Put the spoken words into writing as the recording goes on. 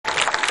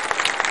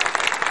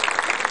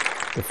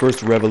The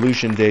first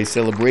Revolution Day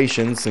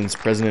celebration since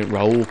President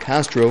Raul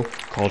Castro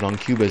called on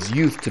Cuba's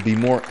youth to be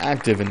more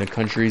active in the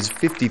country's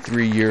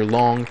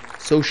 53-year-long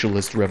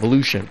socialist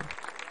revolution.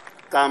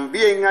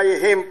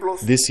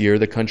 This year,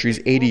 the country's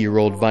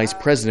 80-year-old vice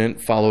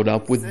president followed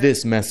up with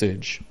this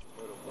message.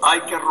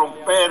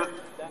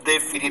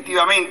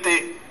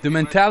 The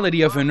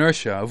mentality of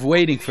inertia, of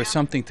waiting for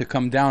something to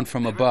come down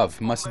from above,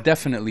 must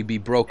definitely be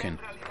broken.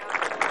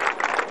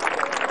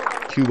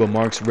 Cuba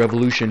marks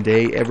Revolution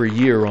Day every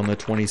year on the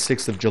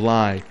 26th of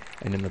July,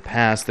 and in the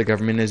past, the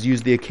government has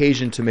used the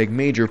occasion to make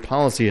major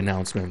policy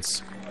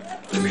announcements.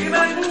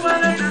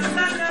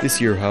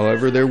 This year,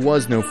 however, there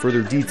was no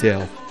further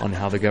detail on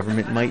how the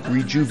government might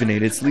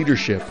rejuvenate its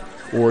leadership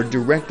or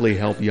directly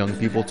help young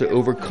people to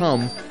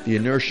overcome the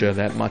inertia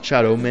that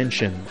Machado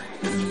mentioned.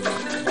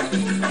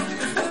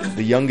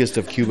 The youngest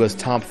of Cuba's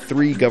top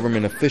 3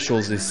 government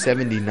officials is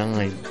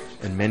 79,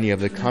 and many of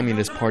the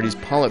Communist Party's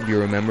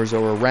Politburo members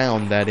are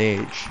around that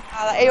age.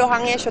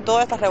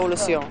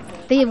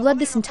 They have led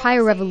this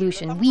entire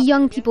revolution. We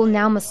young people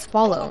now must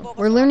follow.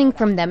 We're learning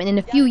from them, and in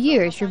a few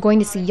years, you're going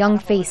to see young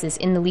faces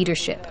in the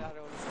leadership.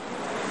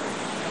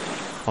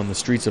 On the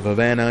streets of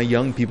Havana,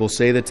 young people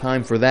say the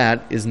time for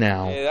that is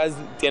now. They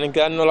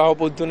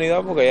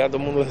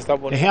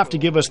have to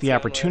give us the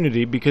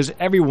opportunity because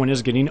everyone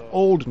is getting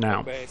old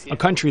now. A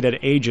country that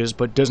ages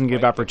but doesn't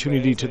give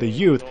opportunity to the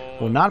youth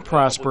will not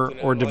prosper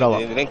or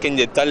develop.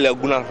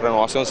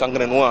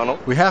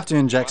 We have to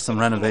inject some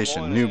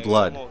renovation, new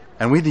blood.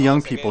 And we, the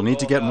young people, need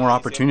to get more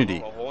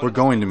opportunity. We're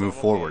going to move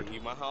forward.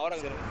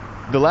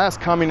 The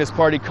last Communist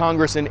Party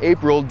Congress in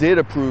April did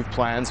approve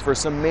plans for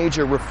some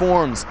major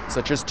reforms,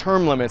 such as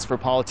term limits for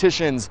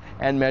politicians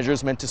and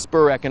measures meant to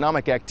spur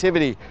economic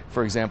activity,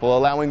 for example,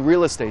 allowing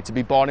real estate to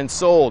be bought and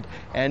sold,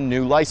 and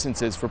new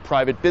licenses for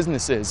private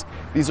businesses.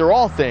 These are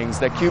all things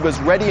that Cuba's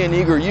ready and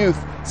eager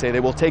youth say they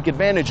will take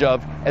advantage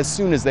of as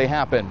soon as they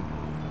happen.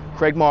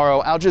 Craig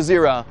Morrow, Al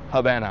Jazeera,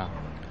 Havana.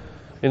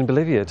 In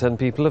Bolivia, 10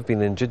 people have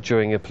been injured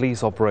during a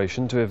police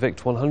operation to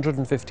evict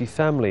 150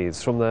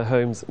 families from their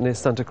homes near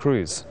Santa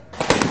Cruz.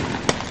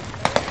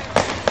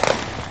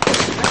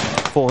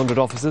 400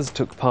 officers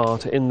took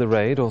part in the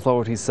raid.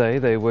 Authorities say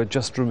they were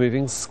just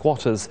removing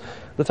squatters.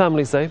 The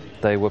families say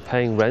they were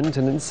paying rent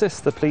and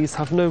insist the police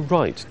have no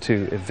right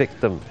to evict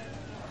them.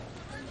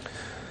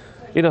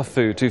 Enough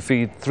food to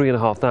feed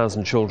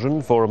 3,500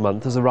 children for a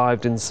month has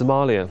arrived in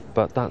Somalia,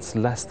 but that's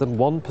less than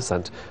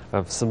 1%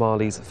 of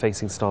Somalis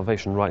facing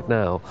starvation right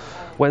now.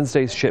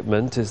 Wednesday's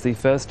shipment is the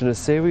first in a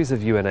series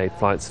of UN aid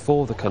flights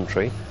for the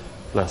country.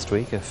 Last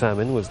week, a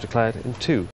famine was declared in 2